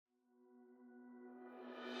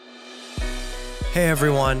Hey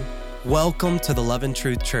everyone, welcome to the Love and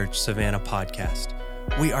Truth Church Savannah podcast.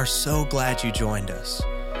 We are so glad you joined us.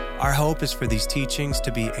 Our hope is for these teachings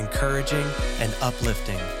to be encouraging and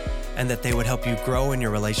uplifting, and that they would help you grow in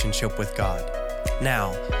your relationship with God.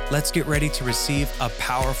 Now, let's get ready to receive a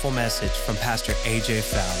powerful message from Pastor AJ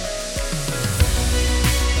Fowler.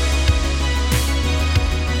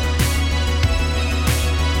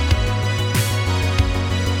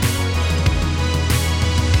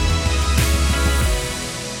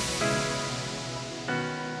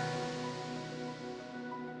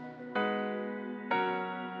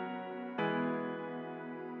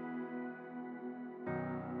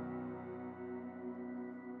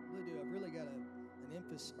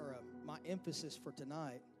 My emphasis for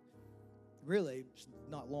tonight really is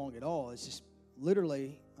not long at all. It's just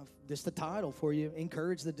literally just the title for you: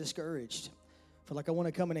 Encourage the Discouraged. I feel like I want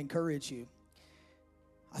to come and encourage you.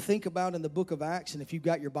 I think about in the book of Acts, and if you've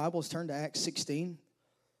got your Bibles, turn to Acts 16.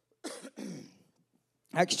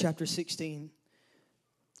 Acts chapter 16.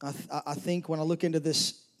 I think when I look into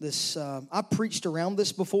this, I preached around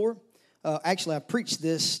this before. Actually, I preached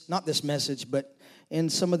this, not this message, but in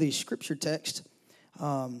some of these scripture texts.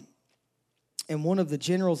 And one of the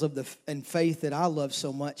generals of in faith that I love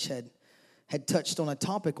so much had touched on a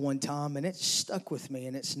topic one time, and it stuck with me,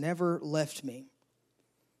 and it's never left me.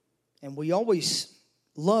 And we always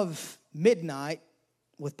love midnight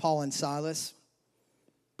with Paul and Silas,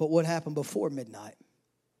 but what happened before midnight?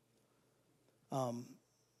 Look,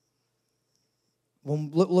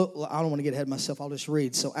 I don't want to get ahead of myself. I'll just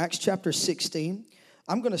read. So Acts chapter 16,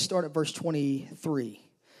 I'm going to start at verse 23.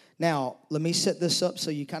 Now, let me set this up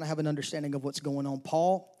so you kind of have an understanding of what's going on.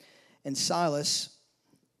 Paul and Silas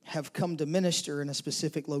have come to minister in a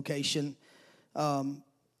specific location.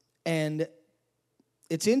 And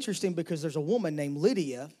it's interesting because there's a woman named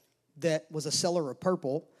Lydia that was a seller of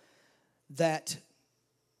purple that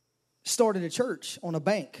started a church on a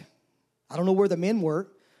bank. I don't know where the men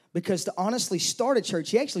were, because to honestly start a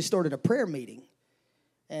church, he actually started a prayer meeting.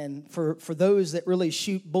 And for those that really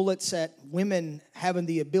shoot bullets at women having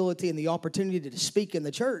the ability and the opportunity to speak in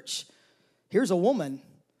the church, here's a woman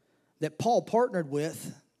that Paul partnered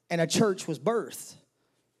with, and a church was birthed.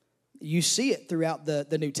 You see it throughout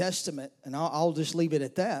the New Testament, and I'll just leave it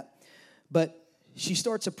at that. But she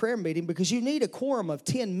starts a prayer meeting because you need a quorum of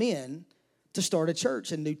 10 men to start a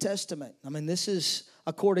church in New Testament. I mean, this is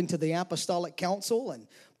according to the Apostolic Council and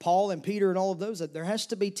Paul and Peter and all of those, that there has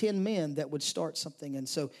to be 10 men that would start something. And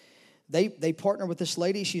so they partner with this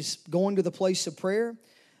lady. She's going to the place of prayer.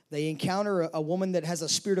 They encounter a woman that has a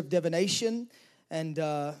spirit of divination, and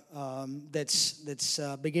that's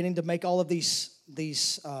beginning to make all of these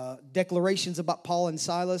declarations about Paul and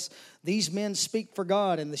Silas. These men speak for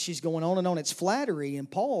God, and she's going on and on. It's flattery, and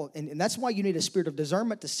Paul, and that's why you need a spirit of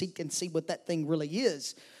discernment to seek and see what that thing really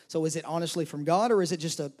is. So is it honestly from God, or is it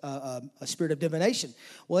just a spirit of divination?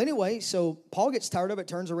 Well, anyway, so Paul gets tired of it,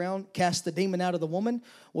 turns around, casts the demon out of the woman.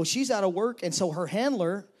 Well, she's out of work, and so her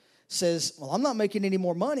handler says, well, I'm not making any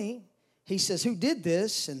more money. He says, who did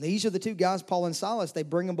this? And these are the two guys, Paul and Silas. They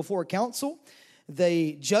bring them before a council.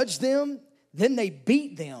 They judge them. Then they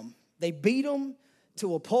beat them. They beat them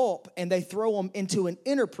to a pulp, and they throw them into an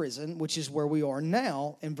inner prison, which is where we are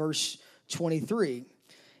now in verse 23.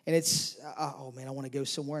 And it's, oh man, I want to go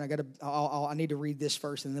somewhere, and I need to read this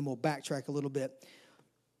first, and then we'll backtrack a little bit.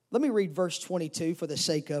 Let me read verse 22 for the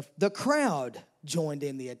sake of the crowd joined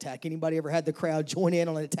in the attack. Anybody ever had the crowd join in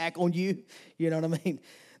on an attack on you? You know what I mean?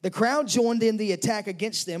 The crowd joined in the attack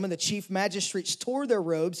against them, and the chief magistrates tore their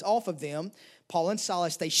robes off of them. Paul and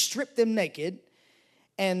Silas, they stripped them naked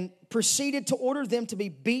and proceeded to order them to be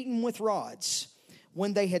beaten with rods.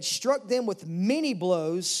 When they had struck them with many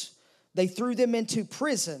blows, they threw them into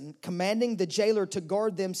prison, commanding the jailer to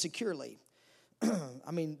guard them securely.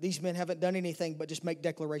 I mean, these men haven't done anything but just make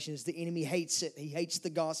declarations. The enemy hates it. He hates the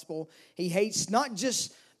gospel. He hates not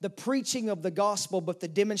just the preaching of the gospel, but the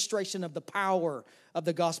demonstration of the power of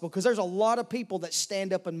the gospel. Because there's a lot of people that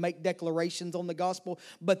stand up and make declarations on the gospel,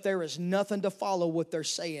 but there is nothing to follow what they're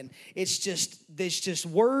saying. It's just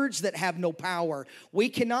words that have no power. We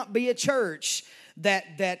cannot be a church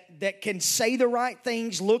that can say the right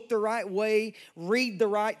things, look the right way, read the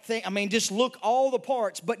right thing. I mean, just look all the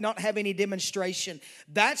parts, but not have any demonstration.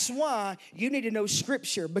 That's why you need to know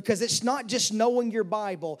Scripture, because it's not just knowing your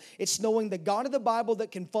Bible. It's knowing the God of the Bible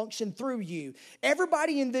that can function through you.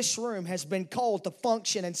 Everybody in this room has been called to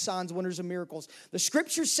function in signs, wonders, and miracles. The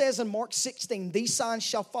Scripture says in Mark 16, these signs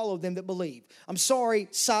shall follow them that believe. I'm sorry,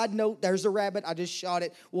 side note, there's the rabbit. I just shot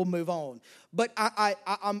it. We'll move on. But I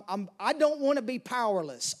don't want to be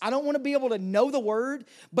powerless. I don't want to be able to know the word,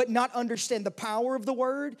 but not understand the power of the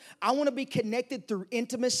word. I want to be connected through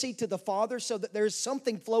intimacy to the Father so that there's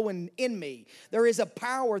something flowing in me. There is a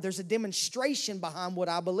power, there's a demonstration behind what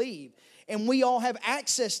I believe. And we all have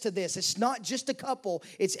access to this. It's not just a couple,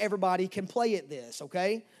 it's everybody can play at this,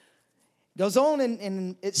 okay? Goes on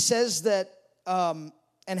and it says that,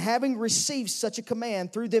 and having received such a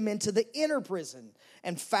command, threw them into the inner prison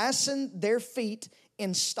and fastened their feet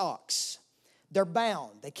in stocks. They're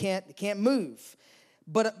bound. They can't move.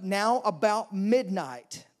 But now about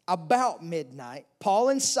midnight, Paul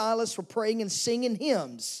and Silas were praying and singing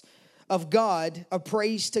hymns of God, of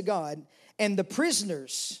praise to God, and the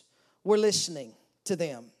prisoners were listening to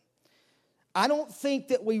them. I don't think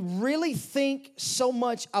that we really think so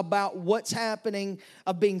much about what's happening,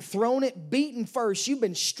 of being beaten first. You've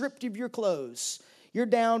been stripped of your clothes. You're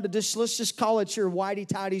down to just, let's just call it your whitey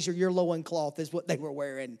tighties or your loincloth is what they were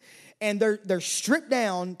wearing. And they're stripped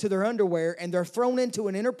down to their underwear and they're thrown into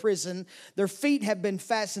an inner prison. Their feet have been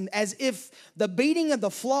fastened as if the beating and the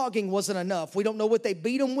flogging wasn't enough. We don't know what they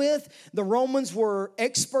beat them with. The Romans were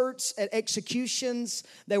experts at executions.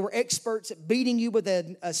 They were experts at beating you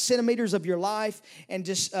within centimeters of your life and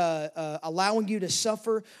just allowing you to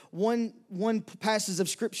suffer. One passage of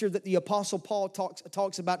scripture that the Apostle Paul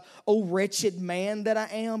talks about, "O wretched man that I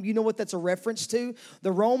am." You know what that's a reference to?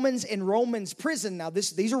 The Romans in Romans prison. Now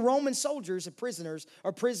these are Roman soldiers and prisoners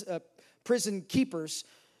or prison keepers,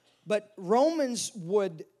 but Romans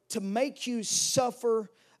would, to make you suffer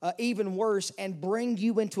even worse and bring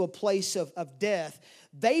you into a place of death,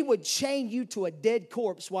 they would chain you to a dead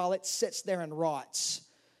corpse while it sits there and rots.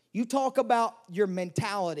 You talk about your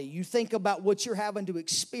mentality. You think about what you're having to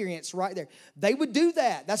experience right there. They would do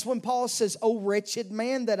that. That's when Paul says, "Oh, wretched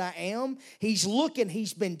man that I am." He's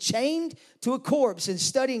been chained to a corpse and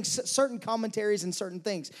studying certain commentaries and certain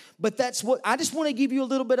things. But that's what, I just want to give you a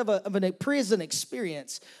little bit of a prison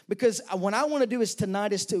experience, because what I want to do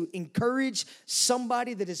tonight is to encourage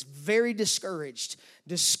somebody that is very discouraged.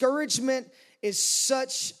 Discouragement is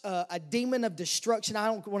such a demon of destruction. I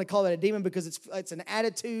don't want to call it a demon because it's an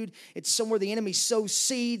attitude. It's somewhere the enemy sows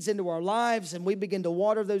seeds into our lives and we begin to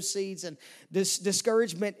water those seeds. And this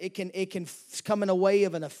discouragement, it can come in a way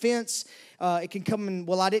of an offense. It can come in,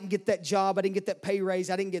 well, I didn't get that job. I didn't get that pay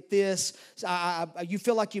raise. I didn't get this. You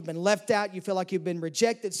feel like you've been left out. You feel like you've been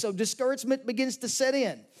rejected. So discouragement begins to set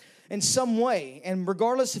in some way. And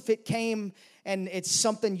regardless if it came and it's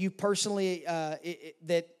something you personally,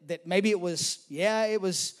 that maybe it was,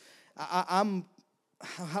 how am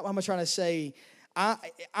I trying to say?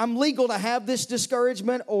 I'm legal to have this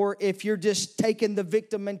discouragement, or if you're just taking the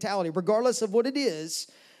victim mentality. Regardless of what it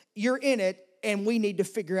is, you're in it, and we need to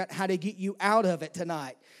figure out how to get you out of it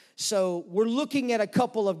tonight. So we're looking at a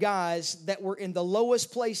couple of guys that were in the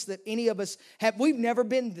lowest place that any of us have. We've never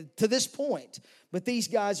been to this point, but these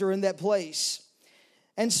guys are in that place.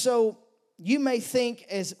 And so you may think,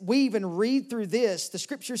 as we even read through this, the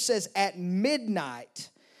scripture says at midnight,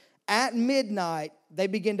 they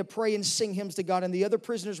began to pray and sing hymns to God, and the other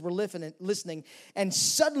prisoners were listening. And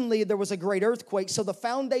suddenly there was a great earthquake, so the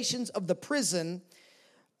foundations of the prison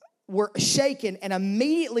were shaken, and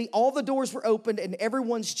immediately all the doors were opened and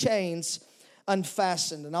everyone's chains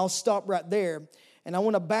unfastened. And I'll stop right there, and I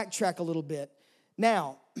want to backtrack a little bit.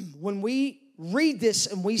 Now, when we read this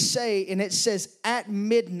and we say, and it says at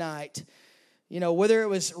midnight, you know, whether it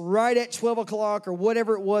was right at 12 o'clock or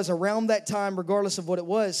whatever it was around that time, regardless of what it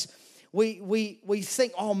was, we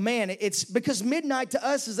think, oh man, it's because midnight to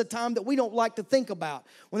us is a time that we don't like to think about.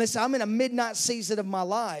 When they say, I'm in a midnight season of my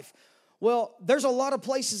life. Well, there's a lot of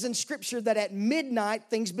places in Scripture that at midnight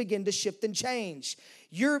things begin to shift and change.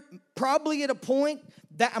 You're probably at a point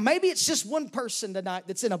that maybe it's just one person tonight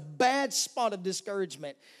that's in a bad spot of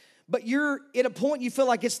discouragement. But you're at a point you feel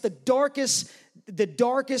like it's the darkest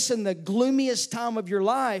and the gloomiest time of your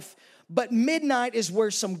life. But midnight is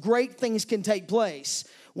where some great things can take place.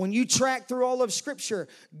 When you track through all of Scripture,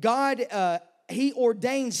 God, He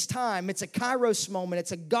ordains time. It's a kairos moment.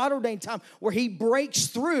 It's a God-ordained time where He breaks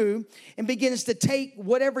through and begins to take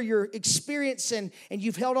whatever you're experiencing and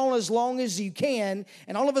you've held on as long as you can,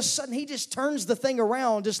 and all of a sudden He just turns the thing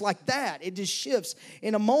around just like that. It just shifts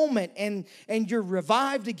in a moment, and you're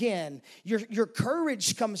revived again. Your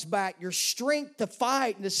courage comes back. Your strength to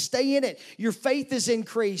fight and to stay in it. Your faith is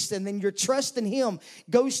increased, and then your trust in Him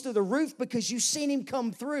goes through the roof because you've seen Him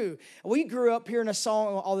come through. We grew up hearing a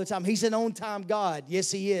song all the time. He's an on-time God.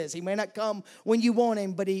 Yes, He is. He may not come when you want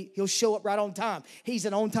Him, but He'll show up right on time. He's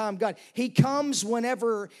an on-time God. He comes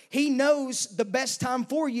whenever He knows the best time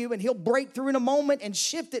for you, and He'll break through in a moment and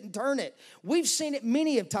shift it and turn it. We've seen it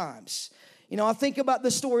many of times. You know, I think about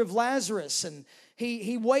the story of Lazarus, and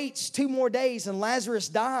he waits 2 more days and Lazarus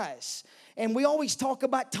dies. And we always talk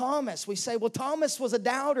about Thomas. We say, well, Thomas was a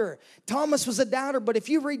doubter. Thomas was a doubter. But if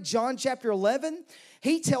you read John chapter 11,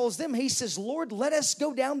 he tells them, he says, Lord, let us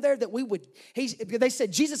go down there that we would. They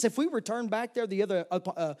said, Jesus, if we return back there, the other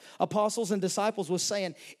apostles and disciples was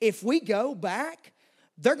saying, if we go back,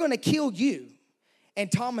 they're going to kill you.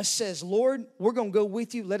 And Thomas says, Lord, we're going to go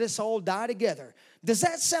with you. Let us all die together. Does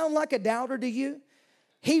that sound like a doubter to you?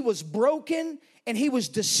 He was broken and he was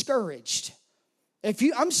discouraged.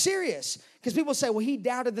 I'm serious, because people say, well, he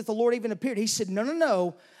doubted that the Lord even appeared. He said,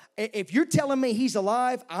 no. If you're telling me he's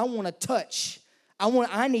alive, I want to touch.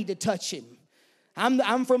 I need to touch him.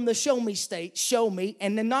 I'm from the show me state, show me.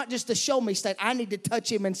 And then not just the show me state, I need to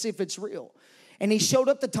touch him and see if it's real. And he showed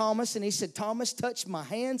up to Thomas and he said, Thomas, touch my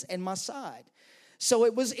hands and my side. So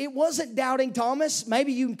it wasn't doubting Thomas.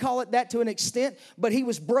 Maybe you can call it that to an extent, but he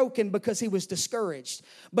was broken because he was discouraged.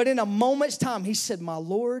 But in a moment's time, he said, my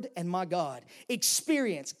Lord and my God.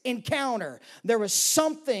 Experience, encounter. There was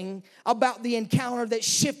something about the encounter that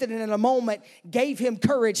shifted and in a moment gave him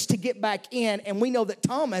courage to get back in. And we know that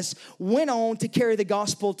Thomas went on to carry the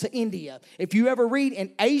gospel to India. If you ever read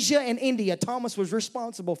in Asia and India, Thomas was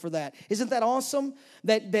responsible for that. Isn't that awesome?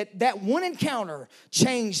 That one encounter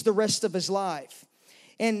changed the rest of his life.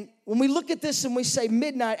 And when we look at this and we say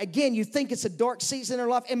midnight, again, you think it's a dark season in our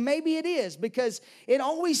life. And maybe it is, because it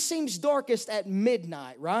always seems darkest at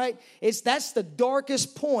midnight, right? That's the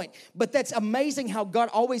darkest point. But that's amazing how God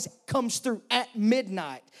always comes through at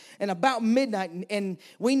midnight and about midnight. And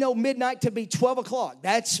we know midnight to be 12 o'clock.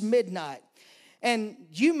 That's midnight. And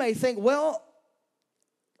you may think, well,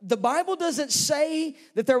 the Bible doesn't say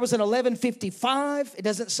that there was an 11:55. It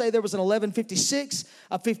doesn't say there was an 11:56,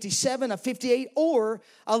 a 57, a 58, or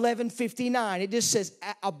 11:59. It just says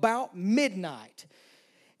about midnight.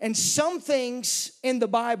 And some things in the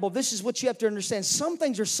Bible, this is what you have to understand. Some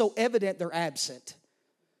things are so evident they're absent.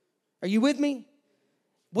 Are you with me?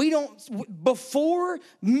 Before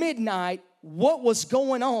midnight, what was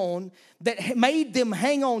going on that made them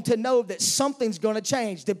hang on to know that something's going to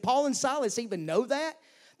change? Did Paul and Silas even know that?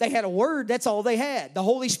 They had a word, that's all they had. The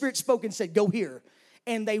Holy Spirit spoke and said, go here.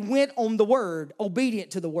 And they went on the word, obedient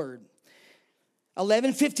to the word.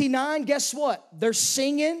 11:59, guess what? They're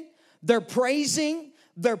singing, they're praising,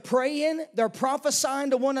 they're praying, they're prophesying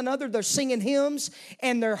to one another, they're singing hymns,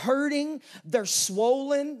 and they're hurting, they're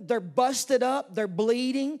swollen, they're busted up, they're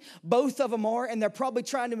bleeding. Both of them are, and they're probably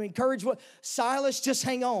trying to encourage Silas, just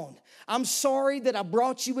hang on. I'm sorry that I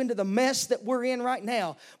brought you into the mess that we're in right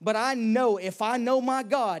now. But I know, if I know my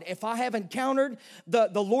God, if I have encountered the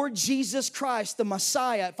Lord Jesus Christ, the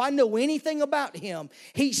Messiah, if I know anything about him,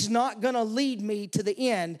 he's not going to lead me to the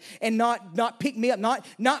end and not pick me up,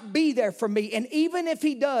 not be there for me. And even if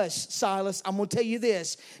he does, Silas, I'm going to tell you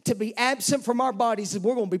this, to be absent from our bodies,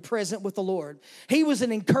 we're going to be present with the Lord. He was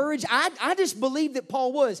an encourager. I just believe that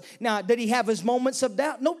Paul was. Now, did he have his moments of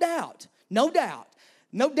doubt? No doubt. No doubt.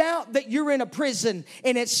 No doubt that you're in a prison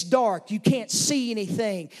and it's dark. You can't see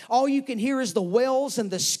anything. All you can hear is the wails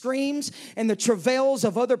and the screams and the travails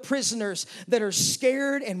of other prisoners that are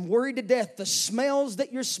scared and worried to death. The smells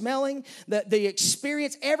that you're smelling, the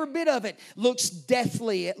experience, every bit of it looks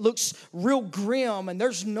deathly. It looks real grim, and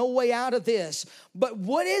there's no way out of this. But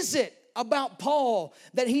what is it about Paul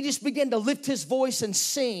that he just began to lift his voice and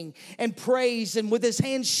sing and praise, and with his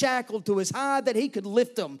hands shackled to his high that he could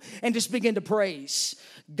lift them and just begin to praise?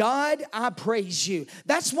 God, I praise you.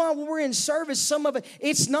 That's why when we're in service, some of it,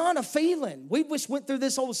 it's not a feeling. We just went through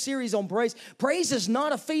this whole series on praise. Praise is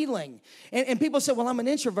not a feeling. And people say, well, I'm an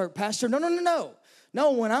introvert, Pastor. No.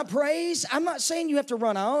 No, when I praise, I'm not saying you have to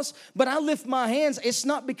run aisles, but I lift my hands. It's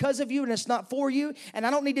not because of you and it's not for you, and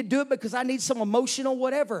I don't need to do it because I need some emotional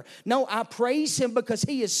whatever. No, I praise him because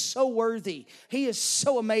he is so worthy. He is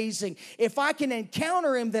so amazing. If I can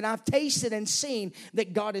encounter him, then I've tasted and seen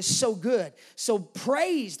that God is so good. So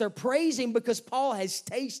praise, they're praising because Paul has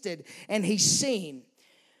tasted and he's seen.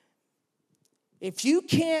 If you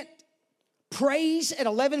can't praise at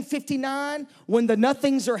 11:59 when the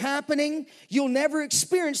nothings are happening, you'll never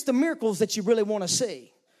experience the miracles that you really want to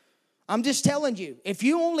see. I'm just telling you, if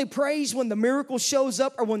you only praise when the miracle shows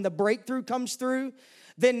up or when the breakthrough comes through,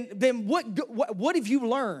 then what have you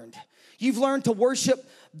learned? You've learned to worship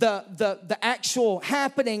the actual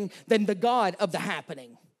happening than the God of the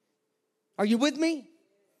happening. Are you with me?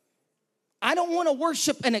 I don't want to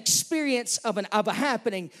worship an experience of a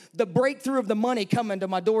happening, the breakthrough of the money coming to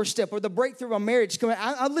my doorstep or the breakthrough of marriage coming.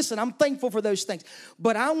 Listen, I'm thankful for those things.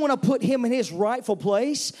 But I want to put him in his rightful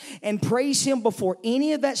place and praise him before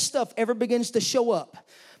any of that stuff ever begins to show up.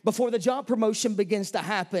 before the job promotion begins to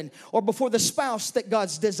happen, or before the spouse that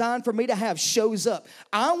God's designed for me to have shows up.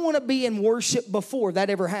 I want to be in worship before that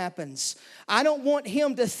ever happens. I don't want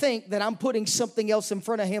him to think that I'm putting something else in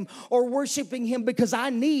front of him or worshiping him because I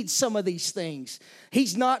need some of these things.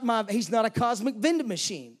 He's not a cosmic vending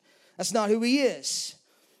machine. That's not who he is.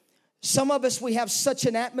 Some of us, we have such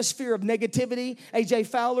an atmosphere of negativity, A.J.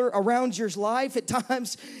 Fowler, around your life at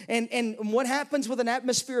times. And what happens with an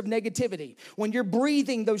atmosphere of negativity? When you're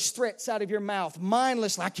breathing those threats out of your mouth,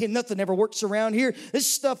 mindless, like nothing ever works around here. This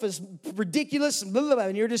stuff is ridiculous, and blah, blah, blah,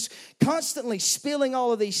 and you're just constantly spilling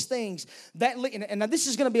all of these things. And now this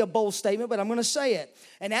is going to be a bold statement, but I'm going to say it.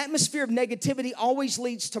 An atmosphere of negativity always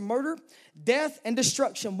leads to murder, death, and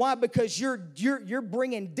destruction. Why? Because you're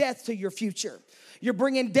bringing death to your future. You're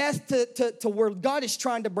bringing death to where God is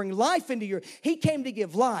trying to bring life into your. He came to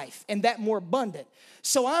give life, and that more abundant.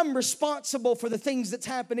 So I'm responsible for the things that's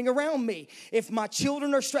happening around me. If my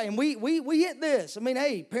children are straying, we hit this. I mean,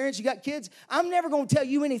 hey, parents, you got kids. I'm never going to tell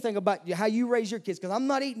you anything about how you raise your kids because I'm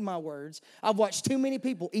not eating my words. I've watched too many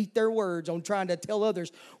people eat their words on trying to tell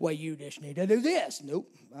others, well, you just need to do this. Nope,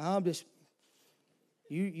 I'm just.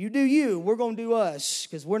 You do you. We're going to do us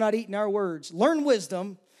because we're not eating our words. Learn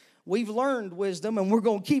wisdom. We've learned wisdom, and we're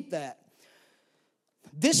going to keep that.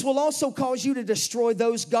 This will also cause you to destroy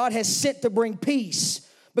those God has sent to bring peace.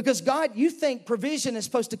 Because God, you think provision is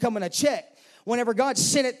supposed to come in a check. Whenever God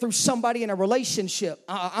sent it through somebody in a relationship,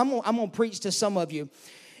 I'm going to preach to some of you.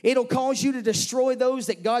 It'll cause you to destroy those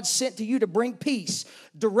that God sent to you to bring peace,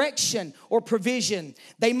 direction, or provision.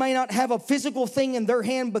 They may not have a physical thing in their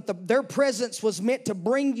hand, but their presence was meant to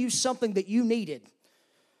bring you something that you needed.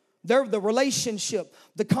 The relationship,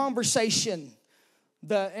 the conversation,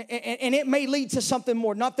 and it may lead to something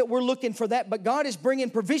more. Not that we're looking for that, but God is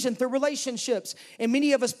bringing provision through relationships, and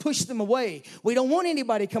many of us push them away. We don't want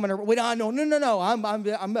anybody coming around.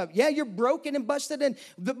 No. Yeah, you're broken and busted,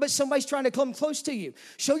 but somebody's trying to come close to you.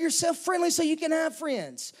 Show yourself friendly so you can have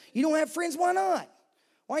friends. You don't have friends, why not?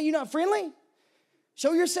 Why are you not friendly?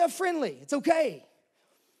 Show yourself friendly. It's okay.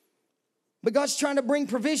 But God's trying to bring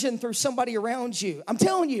provision through somebody around you. I'm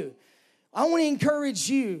telling you, I want to encourage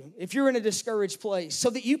you if you're in a discouraged place so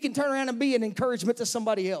that you can turn around and be an encouragement to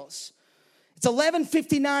somebody else. It's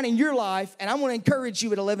 11:59 in your life, and I want to encourage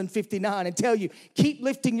you at 11:59 and tell you, keep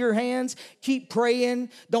lifting your hands, keep praying,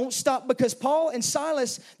 don't stop, because Paul and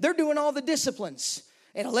Silas, they're doing all the disciplines.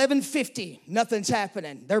 At 11:50, nothing's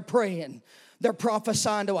happening. They're praying. They're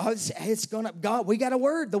prophesying to us. It's going to, God, we got a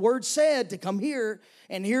word. The word said to come here,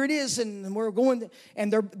 and here it is, and we're going,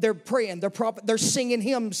 and they're praying. They're singing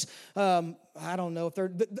hymns. I don't know if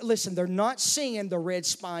they're not singing the red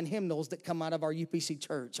spine hymnals that come out of our UPC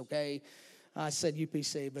church, okay? I said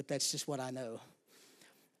UPC, but that's just what I know.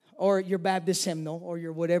 Or your Baptist hymnal, or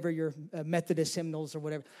your whatever, your Methodist hymnals or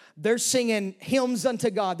whatever. They're singing hymns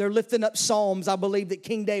unto God. They're lifting up psalms. I believe that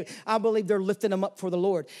King David, I believe they're lifting them up for the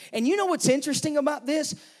Lord. And you know what's interesting about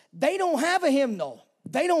this? They don't have a hymnal.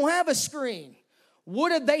 They don't have a screen. What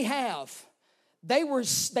did they have? They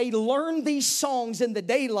learned these songs in the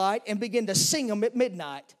daylight and began to sing them at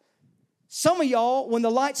midnight. Some of y'all, when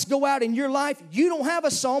the lights go out in your life, you don't have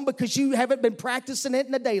a song because you haven't been practicing it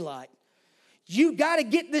in the daylight. You got to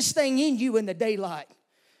get this thing in you in the daylight.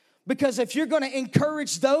 Because if you're going to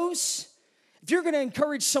encourage those, if you're going to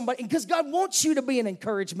encourage somebody, because God wants you to be an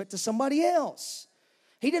encouragement to somebody else.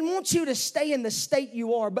 He didn't want you to stay in the state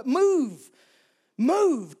you are, but move,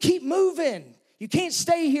 keep moving. You can't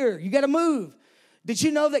stay here. You got to move. Did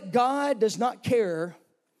you know that God does not care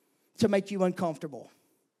to make you uncomfortable?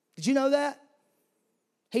 Did you know that?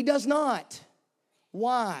 He does not.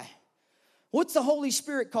 Why? What's the Holy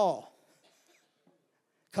Spirit call?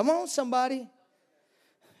 Come on, somebody.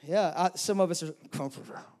 Yeah, some of us are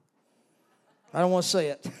comforter. I don't want to say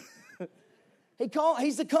it.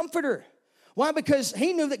 He's the comforter. Why? Because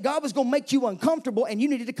he knew that God was going to make you uncomfortable and you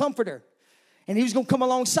needed a comforter. And he was going to come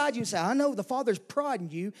alongside you and say, I know the Father's prodding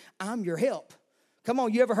you. I'm your help. Come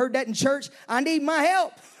on, you ever heard that in church? I need my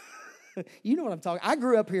help. You know what I'm talking. I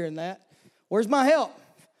grew up hearing that. Where's my help?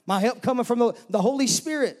 My help coming from the Holy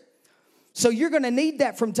Spirit. So you're going to need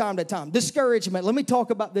that from time to time. Discouragement. Let me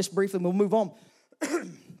talk about this briefly and we'll move on.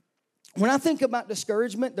 When I think about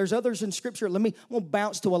discouragement, there's others in Scripture. We'll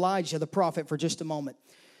bounce to Elijah the prophet for just a moment.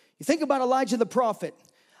 You think about Elijah the prophet.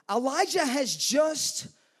 Elijah has just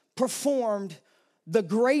performed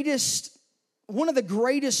one of the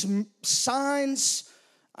greatest signs,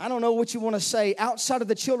 I don't know what you want to say, outside of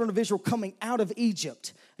the children of Israel coming out of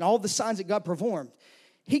Egypt and all the signs that God performed.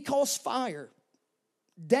 He calls fire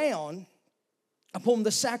down upon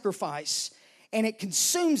the sacrifice, and it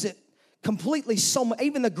consumes it completely. So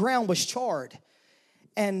even the ground was charred.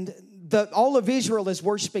 And all of Israel is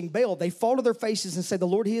worshiping Baal. They fall to their faces and say, the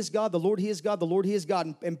Lord, He is God, the Lord, He is God, the Lord, He is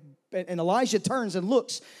God. And Elijah turns and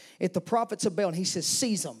looks at the prophets of Baal, and he says,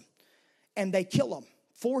 seize them. And they kill them.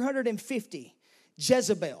 450.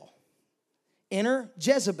 Jezebel. Enter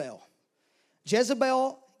Jezebel.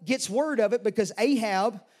 Jezebel gets word of it because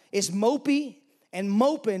Ahab is mopey and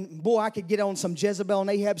moping. Boy, I could get on some Jezebel and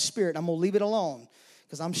Ahab spirit. I'm going to leave it alone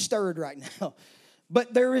because I'm stirred right now.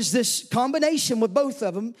 But there is this combination with both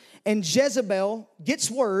of them, and Jezebel gets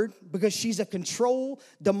word because she's a control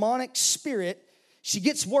demonic spirit. She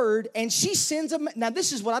gets word, and she sends them. Now,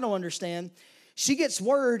 this is what I don't understand. She gets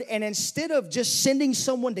word, and instead of just sending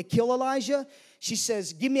someone to kill Elijah, she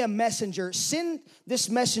says, give me a messenger. Send this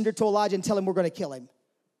messenger to Elijah and tell him we're going to kill him.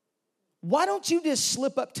 Why don't you just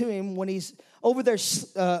slip up to him when he's over there,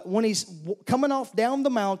 when he's coming off down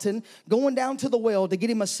the mountain, going down to the well to get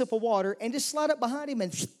him a sip of water, and just slide up behind him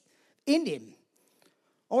and end him?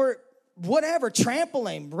 Or whatever, trample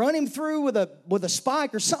him, run him through with a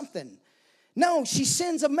spike or something. No, she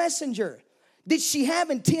sends a messenger. Did she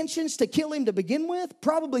have intentions to kill him to begin with?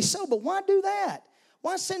 Probably so, but why do that?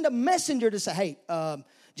 Why send a messenger to say, hey,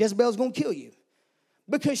 Jezebel's going to kill you?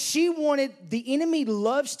 Because she wanted, the enemy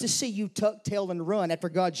loves to see you tuck tail and run after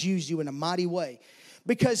God's used you in a mighty way.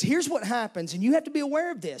 Because here's what happens, and you have to be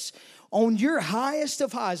aware of this. On your highest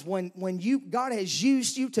of highs, when God has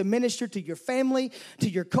used you to minister to your family, to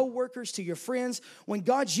your coworkers, to your friends, when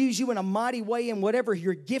God's used you in a mighty way in whatever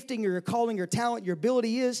your gifting or your calling, your talent, your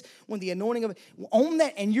ability is, when the anointing of it, on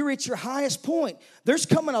that, and you're at your highest point, there's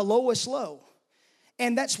coming a lowest low.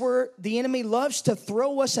 And that's where the enemy loves to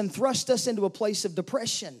throw us and thrust us into a place of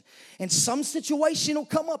depression. And some situation will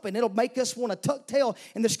come up and it'll make us want to tuck tail.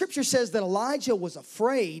 And the scripture says that Elijah was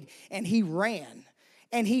afraid and he ran.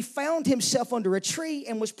 And he found himself under a tree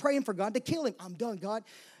and was praying for God to kill him. I'm done, God.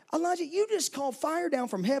 Elijah, you just called fire down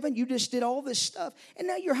from heaven. You just did all this stuff. And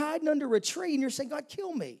now you're hiding under a tree and you're saying, God,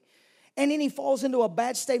 kill me. And then he falls into a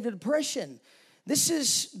bad state of depression. This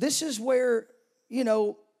is where,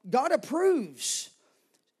 God approves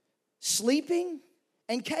sleeping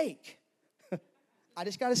and cake. I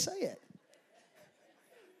just got to say it.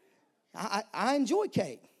 I enjoy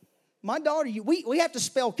cake. My daughter, we have to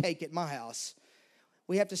spell cake at my house.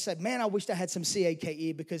 We have to say, man, I wish I had some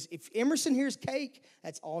C-A-K-E, because if Emerson hears cake,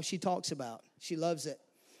 that's all she talks about. She loves it.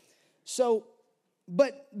 So,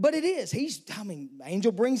 but it is.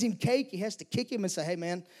 Angel brings him cake. He has to kick him and say, hey,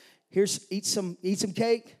 man, eat some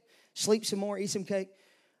cake, sleep some more, eat some cake.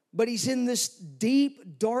 But he's in this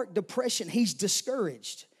deep, dark depression. He's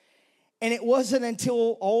discouraged. And it wasn't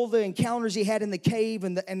until all the encounters he had in the cave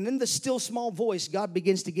and then the still small voice, God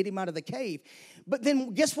begins to get him out of the cave. But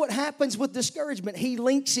then guess what happens with discouragement? He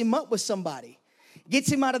links him up with somebody.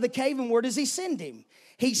 Gets him out of the cave, and where does he send him?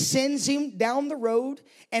 He sends him down the road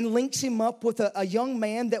and links him up with a young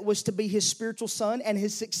man that was to be his spiritual son and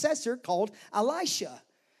his successor called Elisha.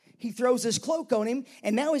 He throws his cloak on him,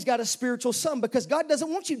 and now he's got a spiritual son, because God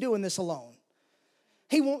doesn't want you doing this alone.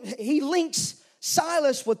 He links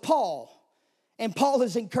Silas with Paul, and Paul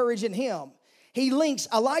is encouraging him. He links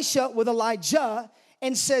Elisha with Elijah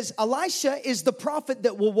and says, Elisha is the prophet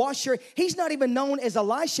that will wash your... He's not even known as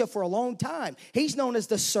Elisha for a long time. He's known as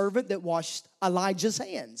the servant that washed Elijah's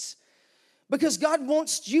hands. Because God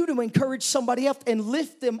wants you to encourage somebody else and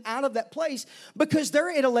lift them out of that place, because they're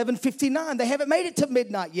at 11:59. They haven't made it to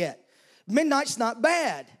midnight yet. Midnight's not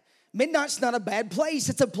bad. Midnight's not a bad place.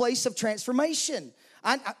 It's a place of transformation.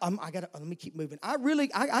 Let me keep moving. I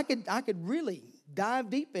could really dive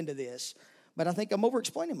deep into this, but I think I'm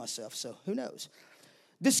over-explaining myself, so who knows.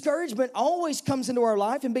 Discouragement always comes into our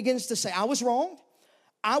life and begins to say, I was wrong.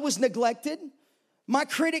 I was neglected. My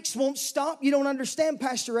critics won't stop. You don't understand,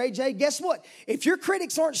 Pastor AJ. Guess what? If your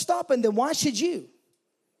critics aren't stopping, then why should you?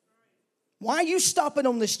 Why are you stopping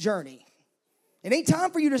on this journey? It ain't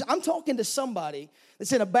time for you to... I'm talking to somebody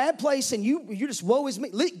that's in a bad place, and you're just, woe is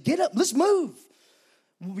me. Get up. Let's move.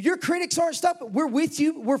 Your critics aren't stopping. We're with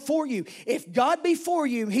you. We're for you. If God be for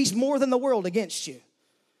you, he's more than the world against you.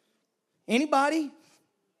 Anybody?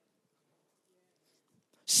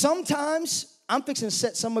 Sometimes I'm fixing to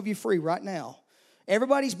set some of you free right now.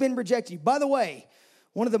 Everybody's been rejected. By the way,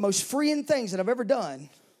 one of the most freeing things that I've ever done,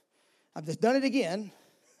 I've just done it again,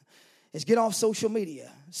 is get off social media.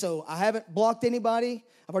 So I haven't blocked anybody.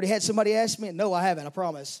 I've already had somebody ask me. No, I haven't, I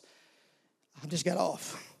promise. I've just got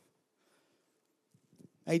off.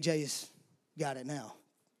 AJ's got it now.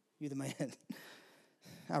 You're the man.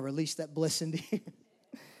 I released that blessing to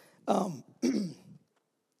you.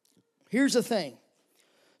 Here's the thing.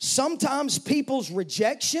 Sometimes people's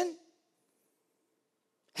rejection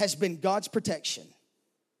has been God's protection.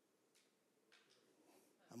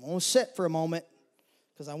 I'm going to sit for a moment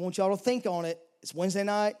because I want y'all to think on it. It's Wednesday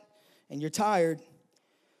night and you're tired.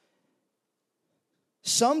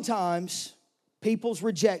 Sometimes people's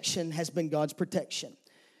rejection has been God's protection.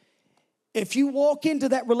 If you walk into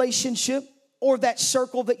that relationship or that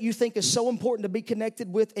circle that you think is so important to be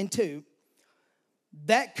connected with and to,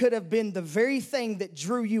 that could have been the very thing that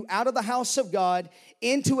drew you out of the house of God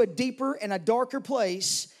into a deeper and a darker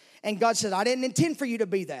place. And God said, I didn't intend for you to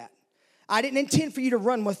be that. I didn't intend for you to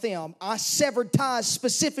run with them. I severed ties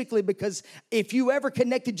specifically because if you ever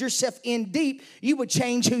connected yourself in deep, you would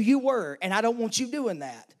change who you were. And I don't want you doing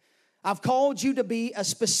that. I've called you to be a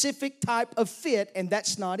specific type of fit, and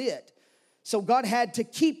that's not it. So God had to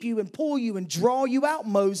keep you and pull you and draw you out,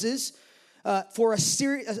 Moses, for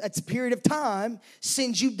a period of time,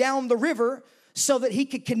 send you down the river so that he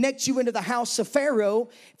could connect you into the house of Pharaoh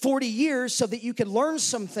 40 years so that you could learn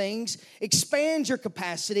some things, expand your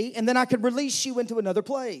capacity, and then I could release you into another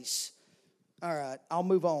place. All right, I'll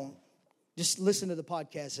move on. Just listen to the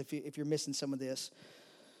podcast if you're missing some of this.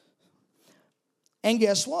 And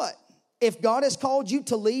guess what? If God has called you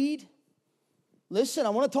to lead, listen,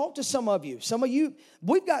 I want to talk to some of you. Some of you,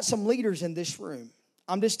 we've got some leaders in this room.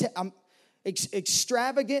 I'm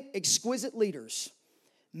extravagant, exquisite leaders.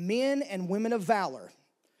 Men and women of valor.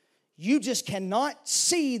 You just cannot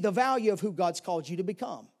see the value of who God's called you to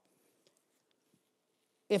become.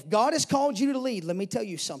 If God has called you to lead, let me tell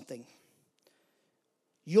you something.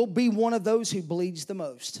 You'll be one of those who bleeds the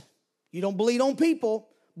most. You don't bleed on people,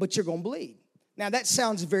 but you're going to bleed. Now, that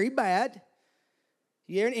sounds very bad.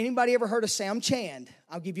 Anybody ever heard of Sam Chand?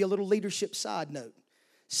 I'll give you a little leadership side note.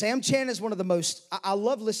 Sam Chand is one of the most, I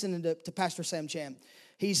love listening to Pastor Sam Chand.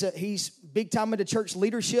 He's big time into church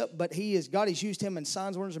leadership, but God has used him in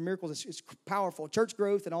signs, wonders, and miracles. It's powerful, church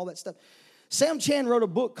growth and all that stuff. Sam Chand wrote a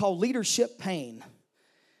book called Leadership Pain.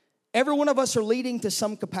 Every one of us are leading to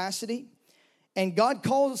some capacity, and God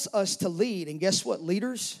calls us to lead. And guess what,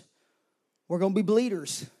 leaders? We're going to be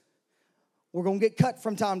bleeders. We're going to get cut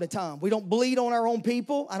from time to time. We don't bleed on our own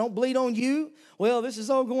people. I don't bleed on you. Well, this is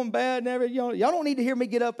all going bad. Y'all don't need to hear me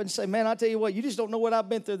get up and say, man, I tell you what, you just don't know what I've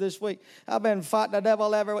been through this week. I've been fighting the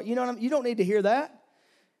devil everywhere. You know what I mean? You don't need to hear that.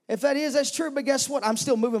 If that is, that's true. But guess what? I'm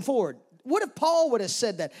still moving forward. What if Paul would have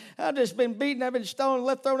said that? I've just been beaten, I've been stoned,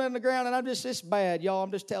 left thrown in the ground, and it's bad, y'all.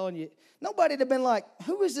 I'm just telling you. Nobody would have been like,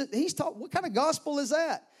 who is it? What kind of gospel is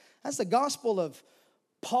that? That's the gospel of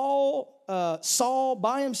Saul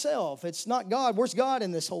by himself. It's not God. Where's God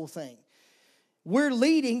in this whole thing? We're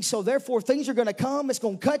leading, so therefore things are going to come. It's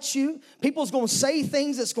going to cut you. People's going to say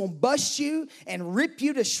things that's going to bust you and rip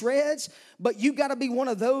you to shreds. But you got to be one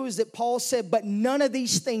of those that Paul said, but none of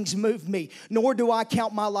these things move me, nor do I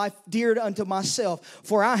count my life dear unto myself.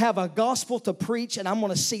 For I have a gospel to preach, and I'm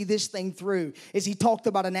going to see this thing through, as he talked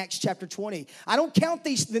about in Acts chapter 20. I don't count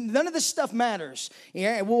these. None of this stuff matters.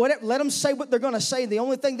 Yeah, well, let them say what they're going to say. The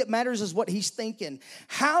only thing that matters is what he's thinking.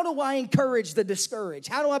 How do I encourage the discouraged?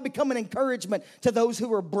 How do I become an encouragement to those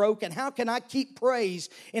who are broken? How can I keep praise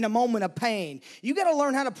in a moment of pain? You got to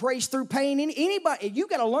learn how to praise through pain. Anybody, you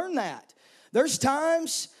got to learn that. There's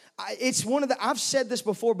times, I've said this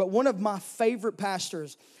before, but one of my favorite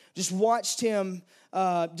pastors, just watched him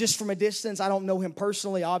just from a distance. I don't know him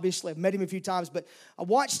personally, obviously. I've met him a few times, but I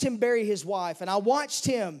watched him bury his wife, and I watched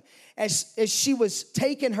him as she was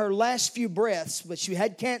taking her last few breaths, but she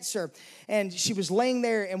had cancer, and she was laying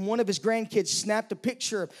there, and one of his grandkids snapped a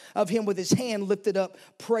picture of him with his hand lifted up,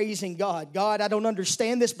 praising God. God, I don't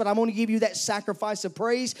understand this, but I'm going to give you that sacrifice of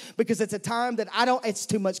praise because it's a time that it's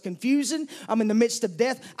too much confusion. I'm in the midst of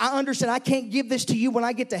death. I understand I can't give this to you when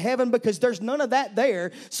I get to heaven because there's none of that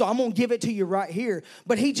there, so I'm going to give it to you right here.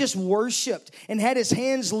 But he just worshiped and had his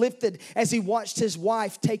hands lifted as he watched his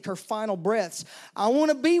wife take her final breaths. I want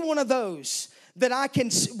to be one of those that I can,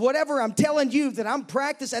 whatever I'm telling you that I'm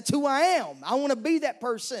practiced, that's who I am. I want to be that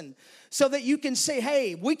person so that you can say,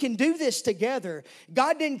 hey, we can do this together.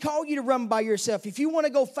 God didn't call you to run by yourself. If you want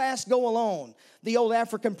to go fast, go alone. The old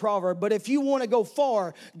African proverb. But if you want to go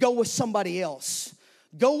far, go with somebody else.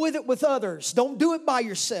 Go with it with others. Don't do it by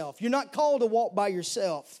yourself. You're not called to walk by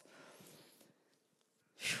yourself.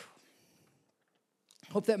 Whew.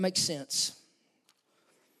 Hope that makes sense.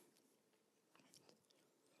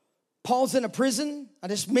 Paul's in a prison. I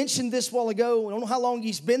just mentioned this a while ago. I don't know how long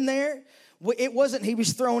he's been there. It wasn't he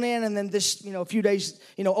was thrown in and then this, a few days,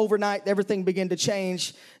 overnight, everything began to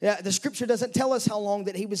change. The scripture doesn't tell us how long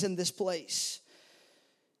that he was in this place.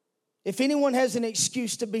 If anyone has an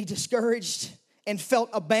excuse to be discouraged and felt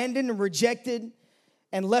abandoned and rejected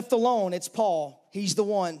and left alone, it's Paul. He's the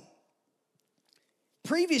one.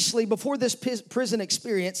 Previously, before this prison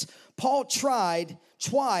experience, Paul tried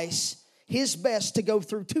twice. his best to go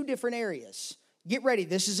through 2 different areas. Get ready,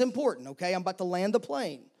 this is important, okay? I'm about to land the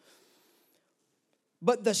plane.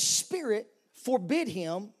 But the Spirit forbid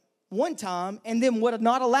him one time and then would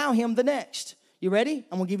not allow him the next. You ready?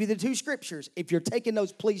 I'm going to give you the 2 scriptures. If you're taking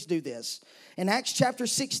notes, please do this. In Acts chapter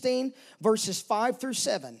 16, verses 5 through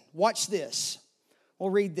 7. Watch this. We'll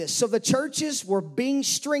read this. So the churches were being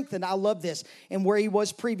strengthened. I love this. And where he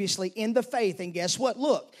was previously in the faith. And guess what?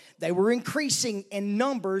 Look, they were increasing in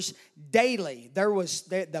numbers daily.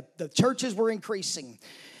 The churches were increasing.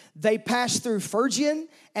 They passed through Phrygia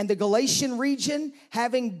and the Galatian region,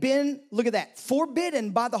 having been, look at that,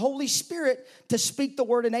 forbidden by the Holy Spirit to speak the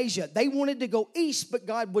word in Asia. They wanted to go east, but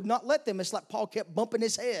God would not let them. It's like Paul kept bumping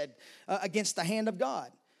his head against the hand of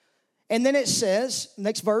God. And then it says,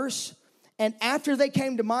 next verse, and after they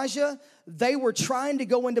came to Mysia, they were trying to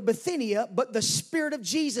go into Bithynia, but the Spirit of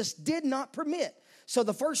Jesus did not permit. So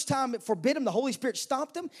the first time it forbid them, the Holy Spirit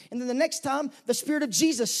stopped them. And then the next time, the Spirit of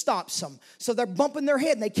Jesus stops them. So they're bumping their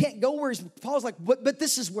head and they can't go where Paul's like, but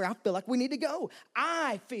this is where I feel like we need to go.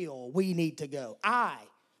 I feel we need to go.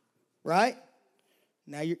 Right?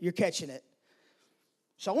 Now you're catching it.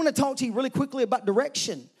 So I want to talk to you really quickly about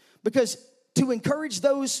direction. Because to encourage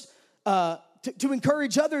those, to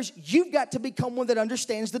encourage others, you've got to become one that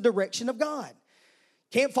understands the direction of God.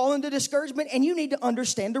 Can't fall into discouragement, and you need to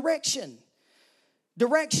understand direction.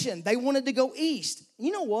 Direction. They wanted to go east.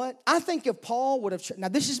 You know what? I think if Paul would have... Now,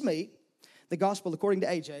 this is me, the gospel according to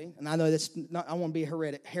AJ, and I know that's not... I want to be a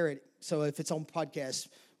heretic, so if it's on podcast,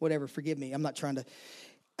 whatever, forgive me. I'm not trying to...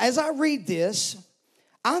 As I read this,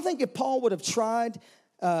 I think if Paul would have tried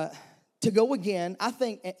to go again, I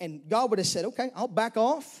think, and God would have said, okay, I'll back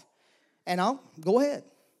off, and I'll go ahead.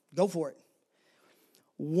 Go for it.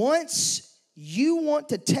 Once you want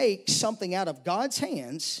to take something out of God's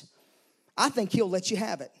hands... I think he'll let you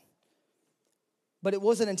have it. But it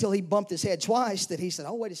wasn't until he bumped his head twice that he said,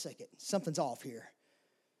 oh, wait a second, something's off here.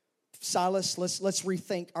 Silas, let's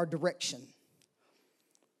rethink our direction.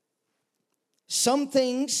 Some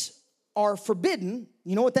things are forbidden.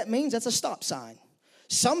 You know what that means? That's a stop sign.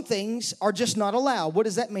 Some things are just not allowed. What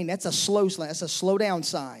does that mean? That's a slow down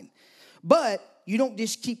sign. But you don't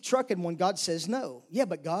just keep trucking when God says no. Yeah,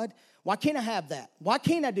 but God, why can't I have that? Why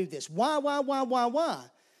can't I do this? Why?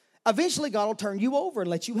 Eventually, God will turn you over and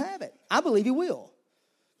let you have it. I believe he will.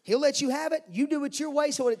 He'll let you have it. You do it your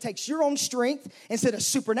way so it takes your own strength instead of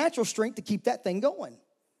supernatural strength to keep that thing going.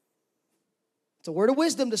 It's a word of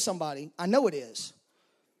wisdom to somebody. I know it is.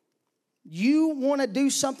 You want to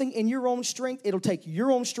do something in your own strength, it'll take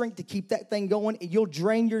your own strength to keep that thing going. And you'll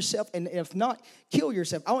drain yourself, and if not, kill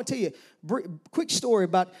yourself. I want to tell you a quick story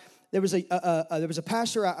about... There was a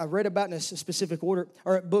pastor I read about in a specific order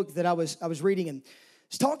or a book that I was reading, and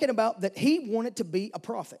he's talking about that he wanted to be a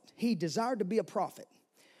prophet. He desired to be a prophet,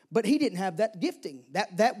 but he didn't have that gifting.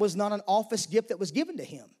 That was not an office gift that was given to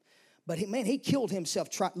him. But he killed himself,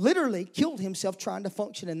 literally killed himself trying to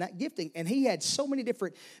function in that gifting. And he had so many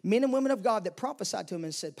different men and women of God that prophesied to him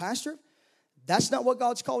and said, Pastor, that's not what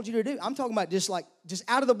God's called you to do. I'm talking about just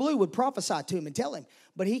out of the blue would prophesy to him and tell him.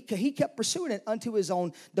 But he kept pursuing it unto his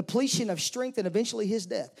own depletion of strength and eventually his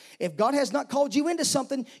death. If God has not called you into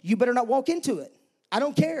something, you better not walk into it. I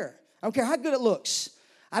don't care. I don't care how good it looks.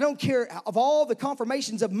 I don't care of all the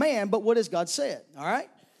confirmations of man, but what has God said, all right?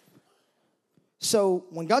 So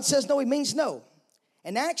when God says no, he means no.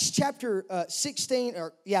 In Acts chapter 16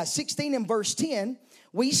 and verse 10,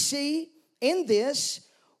 we see in this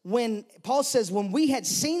when Paul says, when we had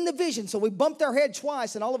seen the vision, so we bumped our head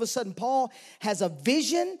twice, and all of a sudden Paul has a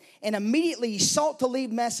vision, and immediately he sought to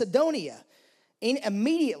leave Macedonia. And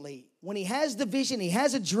immediately, when he has the vision, he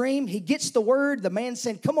has a dream, he gets the word, the man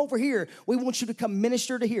said, come over here. We want you to come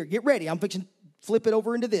minister to here. Get ready. I'm fixing to flip it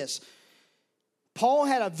over into this. Paul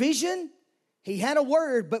had a vision. He had a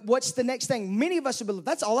word, but what's the next thing? Many of us would believe,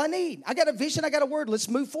 that's all I need. I got a vision, I got a word. Let's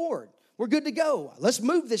move forward. We're good to go. Let's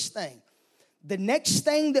move this thing. The next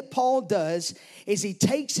thing that Paul does is he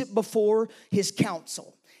takes it before his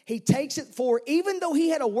council. He takes it for, even though he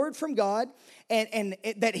had a word from God and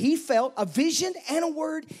that he felt, a vision and a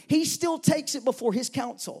word, he still takes it before his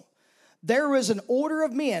council. There is an order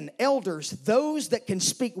of men, elders, those that can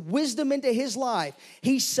speak wisdom into his life.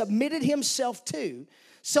 He submitted himself to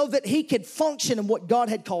so that he could function in what God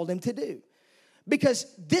had called him to do. Because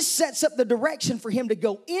this sets up the direction for him to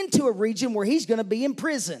go into a region where he's going to be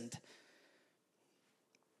imprisoned.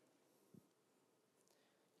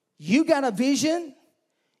 You got a vision,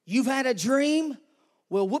 you've had a dream,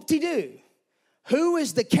 well, whoop-de-doo. Who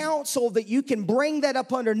is the counsel that you can bring that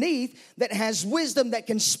up underneath that has wisdom that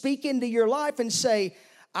can speak into your life and say,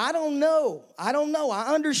 I don't know.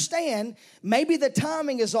 I understand maybe the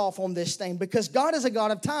timing is off on this thing because God is a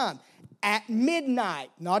God of time. At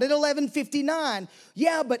midnight, not at 11:59.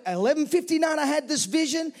 Yeah, but at 11:59 I had this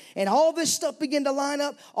vision and all this stuff began to line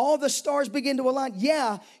up. All the stars begin to align.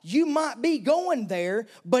 Yeah, you might be going there,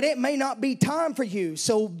 but it may not be time for you.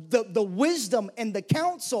 So the wisdom and the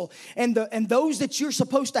counsel and those that you're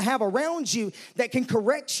supposed to have around you that can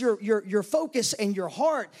correct your focus and your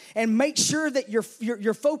heart and make sure that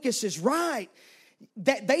your focus is right,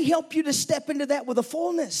 that they help you to step into that with a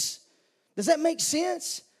fullness. Does that make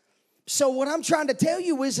sense? So what I'm trying to tell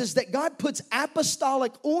you is that God puts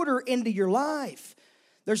apostolic order into your life.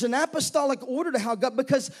 There's an apostolic order to how God,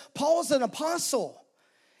 because Paul's an apostle.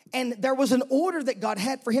 And there was an order that God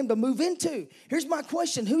had for him to move into. Here's my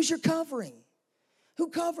question. Who's your covering? Who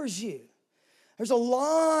covers you? There's a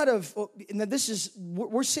lot of, and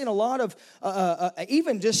we're seeing a lot of,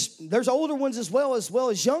 even just, there's older ones as well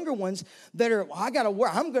as younger ones that are, I'm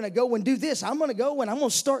going to go and do this. I'm going to go and I'm going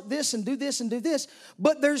to start this and do this and do this.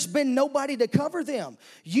 But there's been nobody to cover them.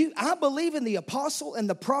 I believe in the apostle and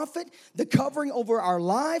the prophet, the covering over our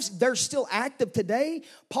lives. They're still active today.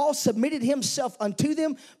 Paul submitted himself unto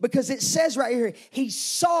them because it says right here, he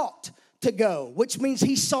sought to go, which means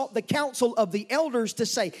he sought the counsel of the elders to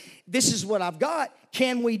say, this is what I've got.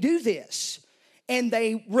 Can we do this? And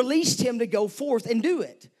they released him to go forth and do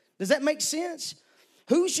it. Does that make sense?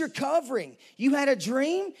 Who's your covering? You had a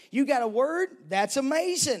dream? You got a word? That's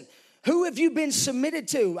amazing. Who have you been submitted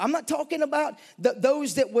to? I'm not talking about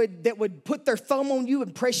those that would put their thumb on you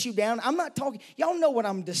and press you down. I'm not talking, y'all know what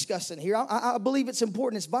I'm discussing here. I believe it's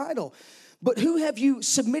important, it's vital. But who have you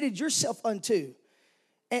submitted yourself unto?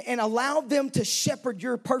 And allow them to shepherd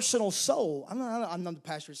your personal soul. I'm not the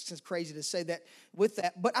pastor. It's crazy to say that with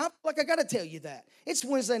that. But I got to tell you that. It's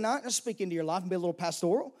Wednesday night. I'm speaking to your life and be a little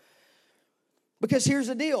pastoral. Because here's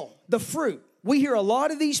the deal. The fruit. We hear a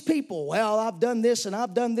lot of these people. Well, I've done this and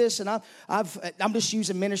I've done this. And I'm just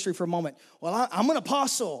using ministry for a moment. Well, I'm an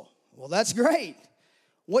apostle. Well, that's great.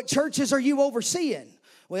 What churches are you overseeing?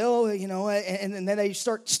 Well, and then they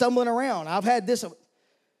start stumbling around. I've had this.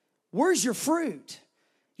 Where's your fruit?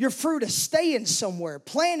 Your fruit is staying somewhere,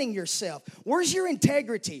 planning yourself. Where's your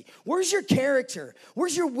integrity? Where's your character?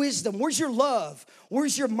 Where's your wisdom? Where's your love?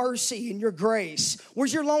 Where's your mercy and your grace?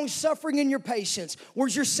 Where's your long suffering and your patience?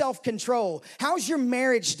 Where's your self-control? How's your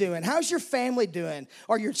marriage doing? How's your family doing?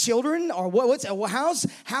 Are your children? Or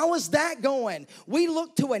how is that going? We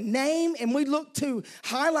look to a name and we look to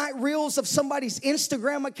highlight reels of somebody's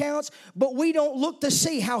Instagram accounts, but we don't look to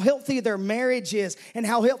see how healthy their marriage is and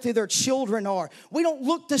how healthy their children are. We don't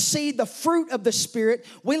look to see the fruit of the Spirit.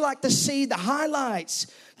 We like to see the highlights.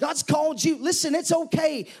 God's called you. Listen, it's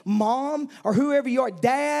okay, mom, or whoever you are,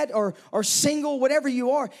 dad, or single, whatever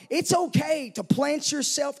you are. It's okay to plant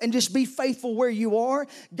yourself and just be faithful where you are.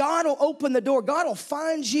 God will open the door. God will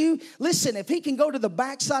find you. Listen, if he can go to the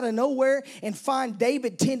backside of nowhere and find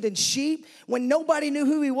David tending sheep when nobody knew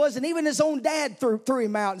who he was, and even his own dad threw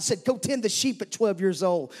him out and said, go tend the sheep at 12 years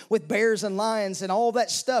old with bears and lions and all that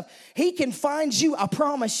stuff. He can find you, I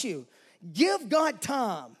promise you. Give God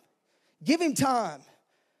time. Give him time.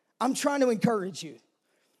 I'm trying to encourage you.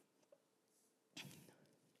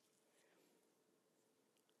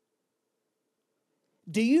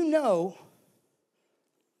 Do you know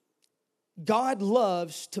God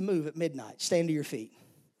loves to move at midnight? Stand to your feet.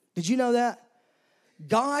 Did you know that?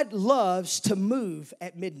 God loves to move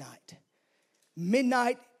at midnight.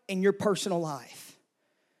 Midnight in your personal life.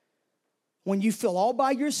 When you feel all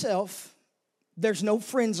by yourself, there's no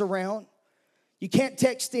friends around. You can't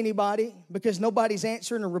text anybody because nobody's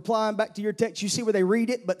answering or replying back to your text. You see where they read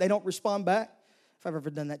it, but they don't respond back. If I've ever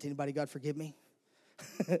done that to anybody, God forgive me.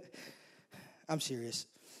 I'm serious.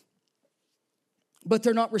 But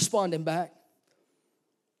they're not responding back.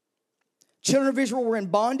 Children of Israel were in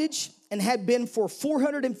bondage and had been for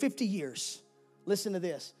 450 years. Listen to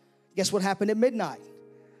this. Guess what happened at midnight?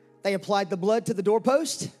 They applied the blood to the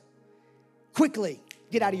doorpost. Quickly,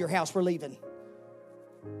 get out of your house. We're leaving.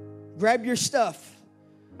 Grab your stuff.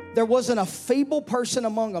 There wasn't a feeble person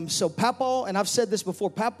among them. So Papaw, and I've said this before,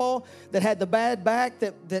 Papaw that had the bad back,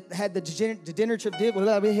 that had the degenerative disc,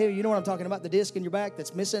 you know what I'm talking about, the disc in your back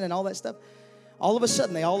that's missing and all that stuff. All of a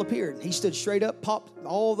sudden, they all appeared. He stood straight up, popped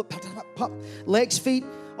all the legs, feet,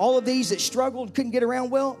 all of these that struggled, couldn't get around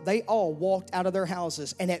well, they all walked out of their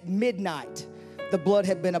houses. And at midnight, the blood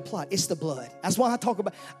had been applied. It's the blood. That's why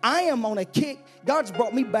I am on a kick. God's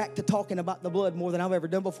brought me back to talking about the blood more than I've ever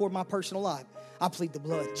done before in my personal life. I plead the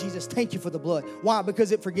blood. Jesus, thank you for the blood. Why?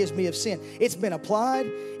 Because it forgives me of sin. It's been applied,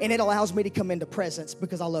 and it allows me to come into presence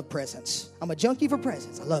because I love presents. I'm a junkie for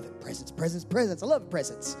presents. I love it. Presents, presents, presents. I love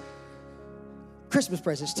presents. Christmas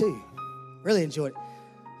presents, too. Really enjoyed it.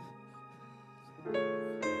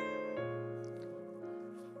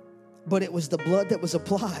 But it was the blood that was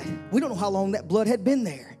applied. We don't know how long that blood had been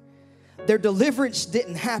there. Their deliverance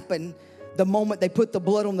didn't happen the moment they put the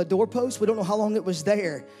blood on the doorpost. We don't know how long it was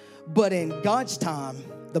there. But in God's time,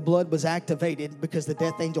 the blood was activated because the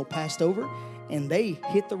death angel passed over and they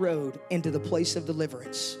hit the road into the place of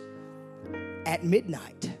deliverance at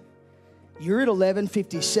midnight. You're at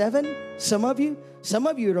 11:57. Some of you are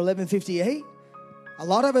at 11:58. A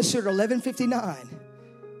lot of us are at 11:59.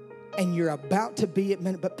 And you're about to be at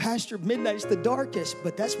midnight. But Pastor, midnight's the darkest.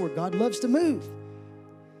 But that's where God loves to move.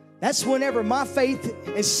 That's whenever my faith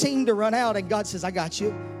is seen to run out and God says, I got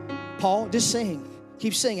you. Paul, just sing.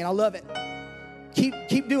 Keep singing. I love it.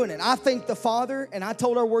 Keep doing it. I thank the Father, and I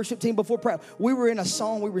told our worship team before prayer, we were in a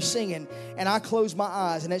song we were singing, and I closed my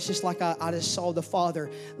eyes, and it's just like I just saw the Father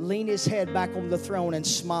lean his head back on the throne and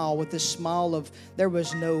smile with this smile of, there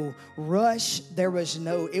was no rush,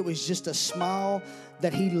 it was just a smile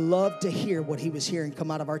that he loved to hear what he was hearing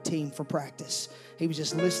come out of our team for practice. He was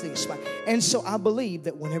just listening, smiling. And so I believe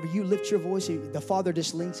that whenever you lift your voice, the Father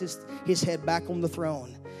just leans his head back on the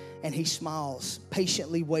throne. And he smiles,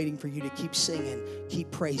 patiently waiting for you to keep singing,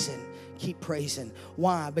 keep praising, keep praising.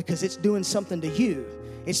 Why? Because it's doing something to you.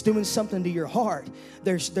 It's doing something to your heart.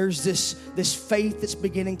 There's this faith that's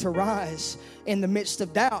beginning to rise in the midst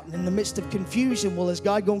of doubt and in the midst of confusion. Well, is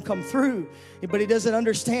God going to come through? But he doesn't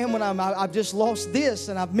understand when I've just lost this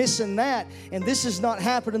and I'm missing that. And this is not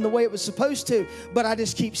happening the way it was supposed to. But I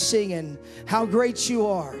just keep singing how great you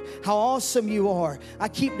are, how awesome you are. I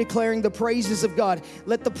keep declaring the praises of God.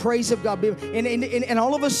 Let the praise of God be. And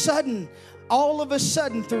all of a sudden,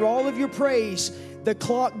 through all of your praise, the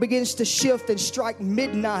clock begins to shift and strike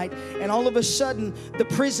midnight. And all of a sudden, the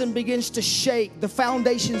prison begins to shake, the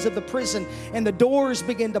foundations of the prison, and the doors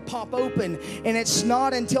begin to pop open. And it's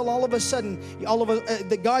not until all of a sudden,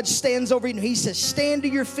 that God stands over you and he says, stand to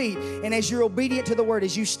your feet. And as you're obedient to the word,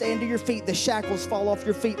 as you stand to your feet, the shackles fall off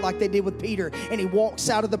your feet like they did with Peter. And he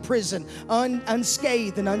walks out of the prison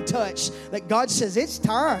unscathed and untouched. That God says, it's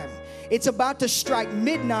time. It's about to strike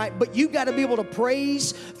midnight, but you got to be able to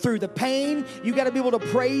praise through the pain. You got to be able to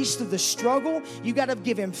praise through the struggle. You got to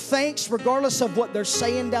give him thanks regardless of what they're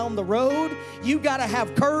saying down the road. You got to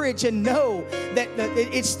have courage and know that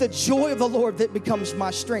it's the joy of the Lord that becomes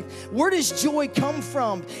my strength. Where does joy come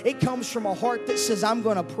from? It comes from a heart that says, I'm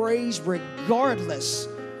going to praise regardless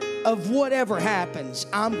of whatever happens.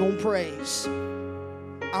 I'm going to praise.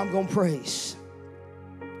 I'm going to praise.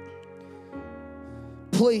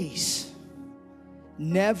 Please,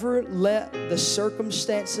 never let the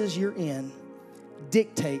circumstances you're in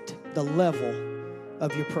dictate the level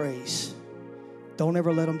of your praise. Don't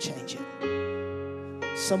ever let them change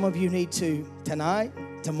it. Some of you need to, tonight,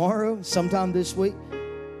 tomorrow, sometime this week,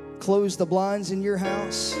 close the blinds in your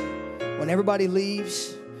house. When everybody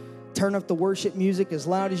leaves, turn up the worship music as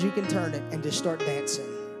loud as you can turn it and just start dancing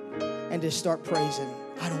and just start praising.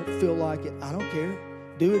 I don't feel like it. I don't care.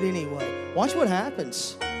 Do it anyway. Watch what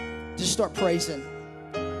happens. Just start praising.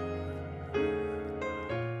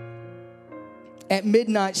 At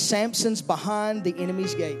midnight, Samson's behind the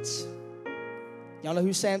enemy's gates. Y'all know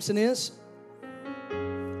who Samson is?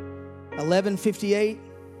 11:58.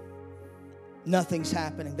 Nothing's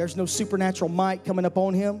happening. There's no supernatural might coming up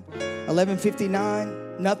on him.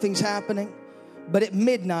 11:59. Nothing's happening. But at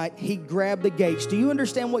midnight, he grabbed the gates. Do you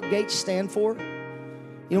understand what gates stand for?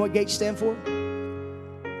 You know what gates stand for?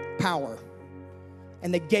 Power.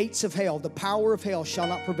 And the gates of hell, the power of hell shall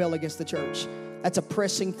not prevail against the church. That's a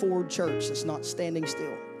pressing forward church that's not standing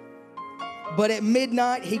still. But at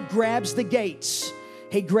midnight, he grabs the gates.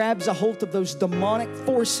 He grabs a hold of those demonic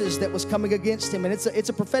forces that was coming against him. And it's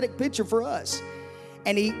a prophetic picture for us.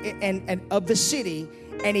 And of the city.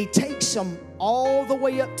 And he takes them all the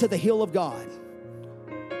way up to the hill of God.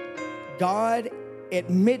 God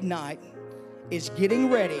at midnight is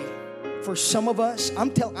getting ready for some of us.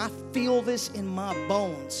 I feel this in my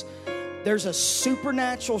bones. There's a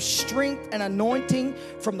supernatural strength and anointing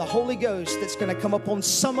from the Holy Ghost that's going to come upon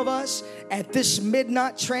some of us at this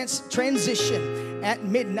midnight transition. At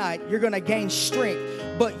midnight, you're going to gain strength.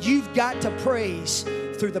 But you've got to praise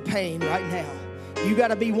through the pain right now. You got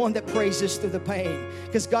to be one that praises through the pain.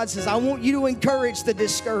 Because God says, I want you to encourage the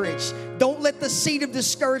discouraged. Don't let the seed of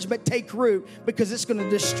discouragement take root, because it's going to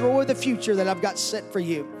destroy the future that I've got set for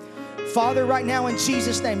you. Father, right now in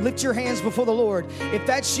Jesus' name, lift your hands before the Lord. If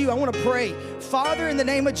that's you, I want to pray. Father, in the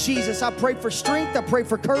name of Jesus, I pray for strength. I pray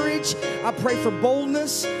for courage. I pray for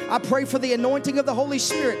boldness. I pray for the anointing of the Holy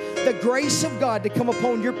Spirit, the grace of God to come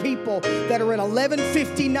upon your people that are at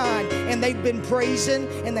 11:59 and they've been praising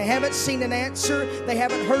and they haven't seen an answer. They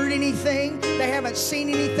haven't heard anything. They haven't seen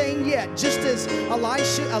anything yet. Just as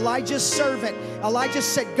Elijah's servant, Elijah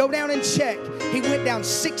said, go down and check. He went down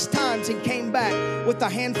 6 times and came back with a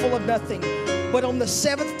handful of nothing. But on the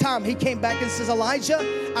 7th time, he came back and says, Elijah,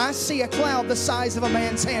 I see a cloud the size of a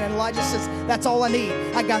man's hand. And Elijah says, that's all I need.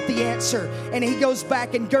 I got the answer. And he goes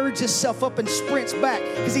back and girds himself up and sprints back,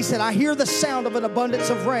 because he said, I hear the sound of an abundance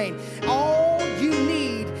of rain. All you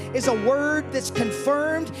need is a word that's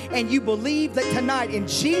confirmed, and you believe that tonight, in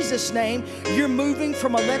Jesus' name, you're moving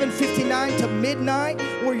from 11:59 to midnight,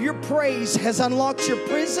 where your praise has unlocked your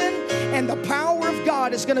prison, and the power of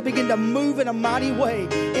God is going to begin to move in a mighty way.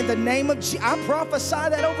 In the name of Jesus, I prophesy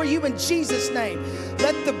that over you in Jesus' name.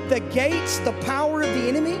 Let the gates, the power of the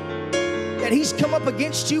enemy that he's come up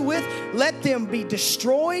against you with, let them be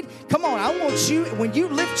destroyed. Come on, I want you, when you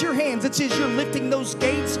lift your hands, it says you're lifting those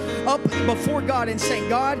gates up before God and saying,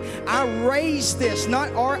 God, I raise this,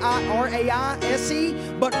 not R-I-R-A-I-S-E,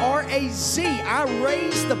 but R-A-Z. I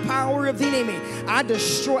raise the power of the enemy. I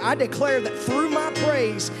declare that through my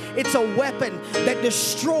praise, it's a weapon that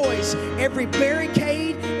destroys every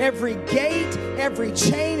barricade, every gate, every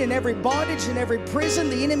chain, and every bondage, and every prison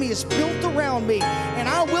the enemy has built around me. And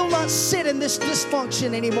I will not sit in this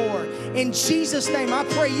dysfunction anymore. In Jesus' name, I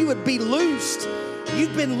pray you would be loosed.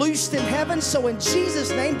 You've been loosed in heaven, so in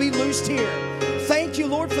Jesus' name, be loosed here. Thank you,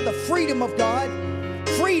 Lord, for the freedom of God.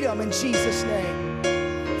 Freedom in Jesus' name.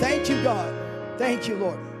 Thank you, God. Thank you,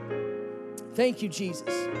 Lord. Thank you,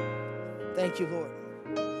 Jesus. Thank you, Lord.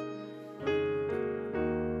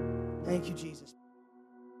 Thank you, Jesus.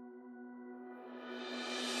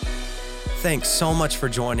 Thanks so much for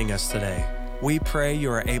joining us today. We pray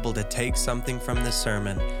you are able to take something from this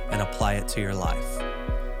sermon and apply it to your life.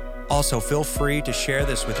 Also, feel free to share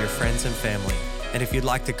this with your friends and family. And if you'd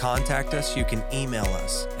like to contact us, you can email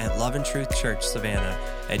us at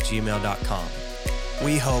loveandtruthchurchsavannah@gmail.com.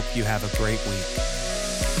 We hope you have a great week.